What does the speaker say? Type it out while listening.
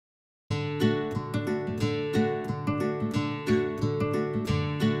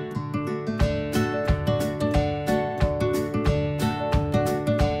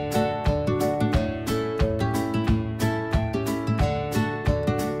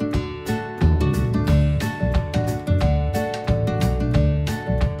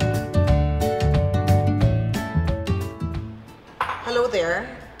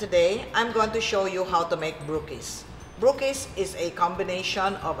today I'm going to show you how to make brookies. Brookies is a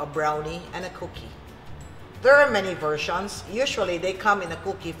combination of a brownie and a cookie. There are many versions. Usually they come in a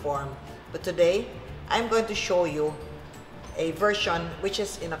cookie form, but today I'm going to show you a version which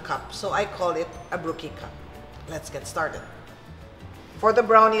is in a cup, so I call it a brookie cup. Let's get started. For the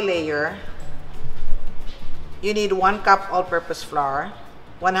brownie layer, you need 1 cup all-purpose flour,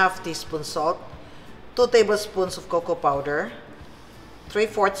 1/2 teaspoon salt, 2 tablespoons of cocoa powder,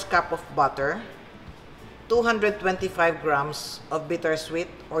 3/4 cup of butter, 225 grams of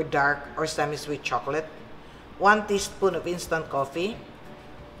bittersweet or dark or semi-sweet chocolate, 1 teaspoon of instant coffee,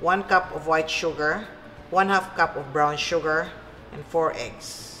 1 cup of white sugar, 1/2 cup of brown sugar, and 4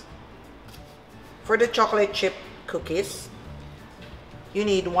 eggs. For the chocolate chip cookies, you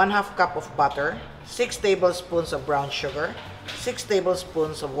need 1/2 cup of butter, 6 tablespoons of brown sugar, 6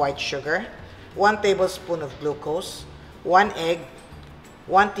 tablespoons of white sugar, 1 tablespoon of glucose, 1 egg,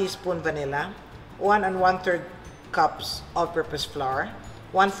 1 teaspoon vanilla, 1 1/3 cups all-purpose flour,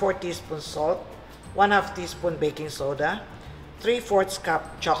 1/4 teaspoon salt, 1/2 teaspoon baking soda, 3/4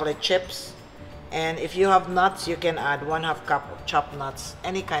 cup chocolate chips, and if you have nuts, you can add 1/2 cup of chopped nuts,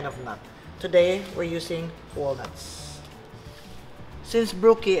 any kind of nut. Today, we're using walnuts. Since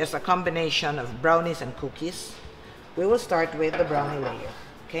brookie is a combination of brownies and cookies, we will start with the brownie layer,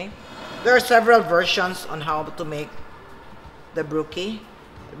 okay? There are several versions on how to make the brookie.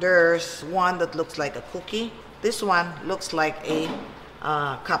 There's one that looks like a cookie. This one looks like a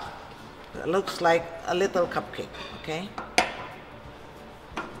cup. It looks like a little cupcake, okay?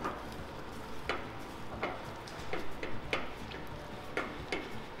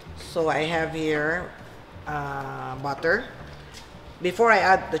 So I have here butter. Before I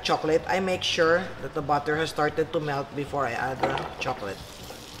add the chocolate, I make sure that the butter has started to melt before I add the chocolate.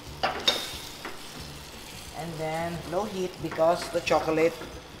 And then low heat because the chocolate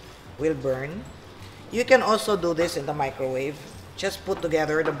will burn. You can also do this in the microwave. Just put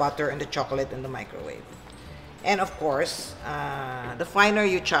together the butter and the chocolate in the microwave. And of course, the finer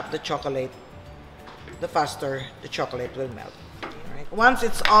you chop the chocolate, the faster the chocolate will melt. All right. Once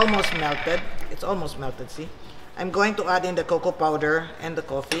it's almost melted, see? I'm going to add in the cocoa powder and the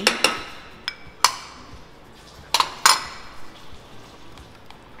coffee.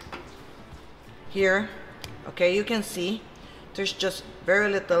 Here, okay, you can see there's just very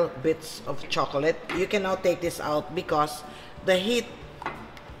little bits of chocolate. You can now take this out because the heat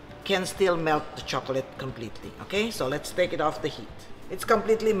can still melt the chocolate completely. Okay, so let's take it off the heat. It's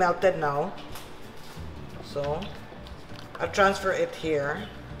completely melted now. So I'll transfer it here.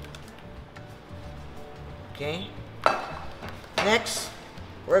 Okay. Next,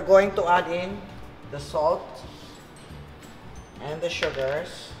 we're going to add in the salt and the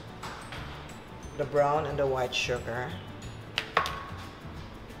sugars, the brown and the white sugar.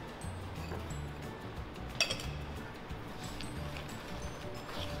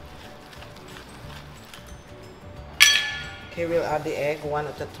 Okay, we'll add the egg one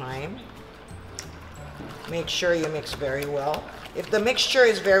at a time. Make sure you mix very well. If the mixture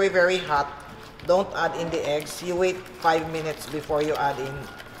is very, very hot, don't add in the eggs. You wait 5 minutes before you add in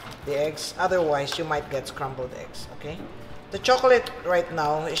the eggs. Otherwise, you might get scrambled eggs, okay? The chocolate right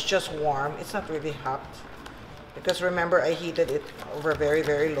now is just warm. It's not really hot. Because remember, I heated it over very,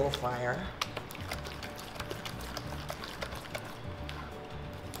 very low fire.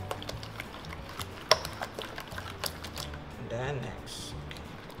 And then next. Okay.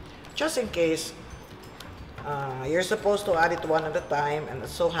 Just in case you're supposed to add it one at a time, and it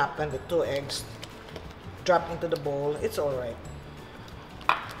so happened that 2 eggs drop into the bowl, it's all right.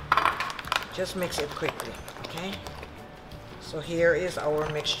 Just mix it quickly, okay? So here is our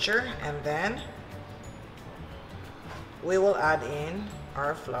mixture, and then we will add in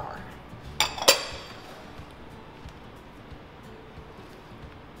our flour.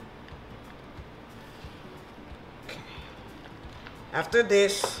 Okay. After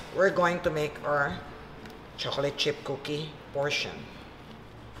this, we're going to make our chocolate chip cookie portion.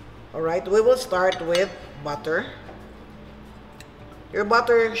 Alright, we will start with butter. Your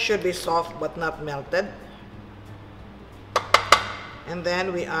butter should be soft but not melted. And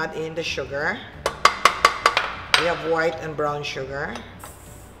then we add in the sugar. We have white and brown sugar.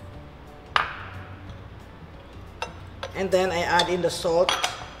 And then I add in the salt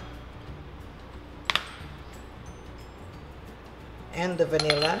and the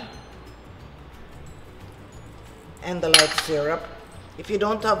vanilla and the light syrup. If you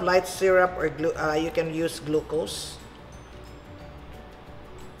don't have light syrup or you can use glucose.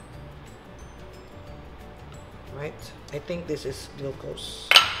 Right? I think this is glucose.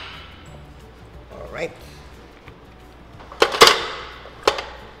 All right.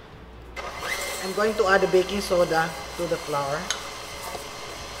 I'm going to add the baking soda to the flour.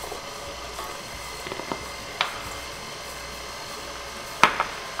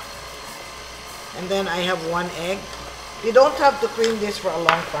 And then I have 1 egg. You don't have to cream this for a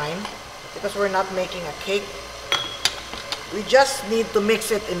long time because we're not making a cake. We just need to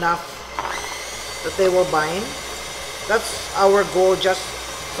mix it enough that they will bind. That's our goal, just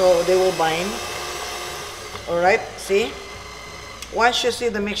so they will bind. Alright, see? Once you see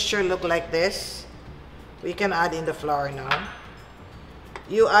the mixture look like this, we can add in the flour now.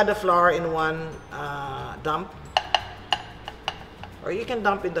 You add the flour in one dump, or you can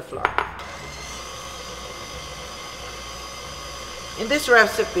dump in the flour. In this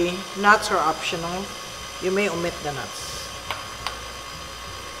recipe, nuts are optional. You may omit the nuts.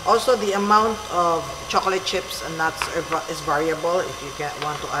 Also, the amount of chocolate chips and nuts is variable. If you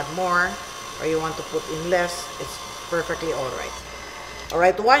want to add more or you want to put in less, it's perfectly alright.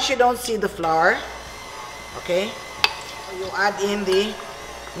 Alright, once you don't see the flour, okay, you add in the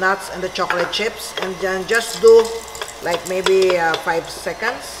nuts and the chocolate chips, and then just do like maybe 5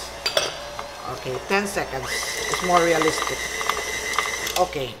 seconds. Okay, 10 seconds. It's more realistic.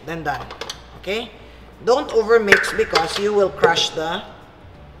 Okay, then done. Okay, don't overmix because you will crush the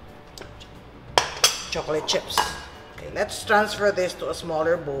chocolate chips. Okay, let's transfer this to a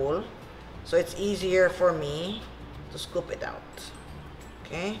smaller bowl so it's easier for me to scoop it out.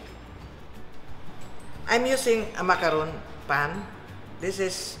 Okay, I'm using a macaron pan. This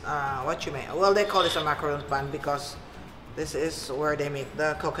is what you may, well, they call this a macaron pan because this is where they make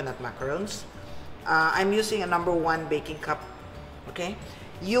the coconut macarons. I'm using a #1 baking cup. Okay,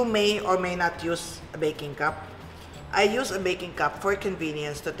 you may or may not use a baking cup. I use a baking cup for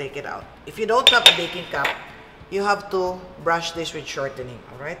convenience to take it out. If you don't have a baking cup, you have to brush this with shortening,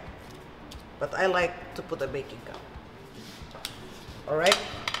 alright? But I like to put a baking cup. Alright,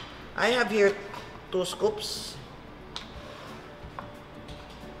 I have here 2 scoops.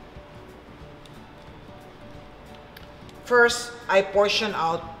 First, I portion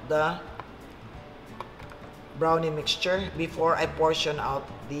out the brownie mixture before I portion out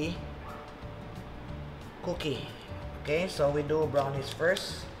the cookie. Okay, so we do brownies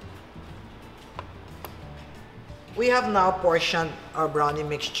first. We have now portioned our brownie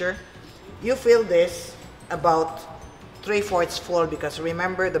mixture. You fill this about 3/4 full because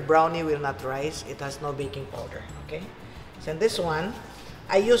remember the brownie will not rise. It has no baking powder. Okay, so in this one,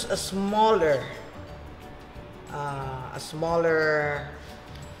 I use a smaller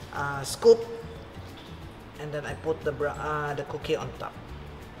scoop, and then I put the cookie on top.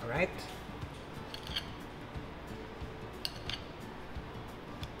 All right.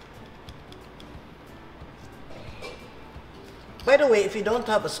 By the way, if you don't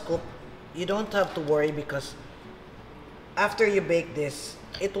have a scoop, you don't have to worry because after you bake this,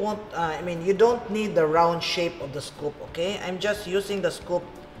 it won't, you don't need the round shape of the scoop, okay? I'm just using the scoop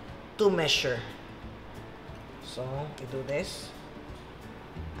to measure. So, we do this.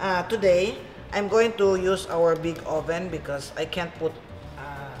 Today, I'm going to use our big oven because I can't put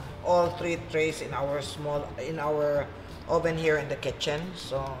all 3 trays in our oven here in the kitchen.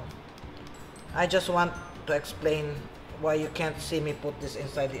 So, I just want to explain why you can't see me put this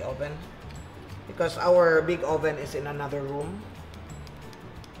inside the oven, because our big oven is in another room.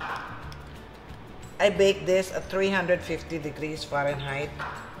 I bake this at 350 degrees Fahrenheit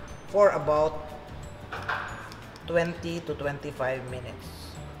for about 20 to 25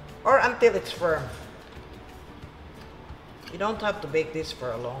 minutes or until it's firm. You don't have to bake this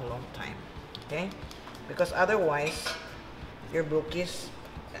for a long time, okay? Because otherwise your brookies,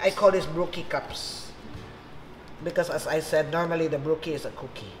 I call this Brookie Cups, because as I said, normally the brookie is a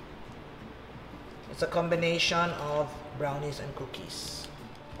cookie. It's a combination of brownies and cookies.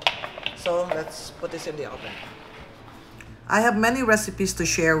 So let's put this in the oven. I have many recipes to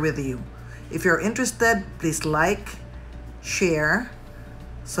share with you. If you're interested, please like, share,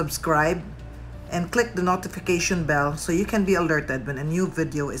 subscribe, and click the notification bell so you can be alerted when a new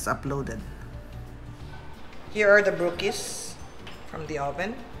video is uploaded. Here are the brookies from the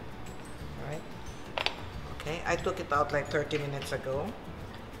oven. Okay, I took it out like 30 minutes ago,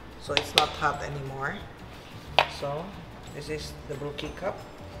 so it's not hot anymore. So, this is the Brookie Cup.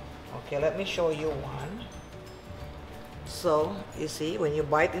 Okay, let me show you one. So, you see, when you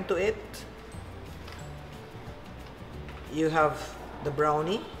bite into it, you have the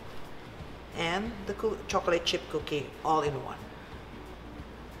brownie and the chocolate chip cookie all in one.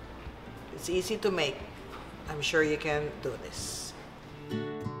 It's easy to make. I'm sure you can do this.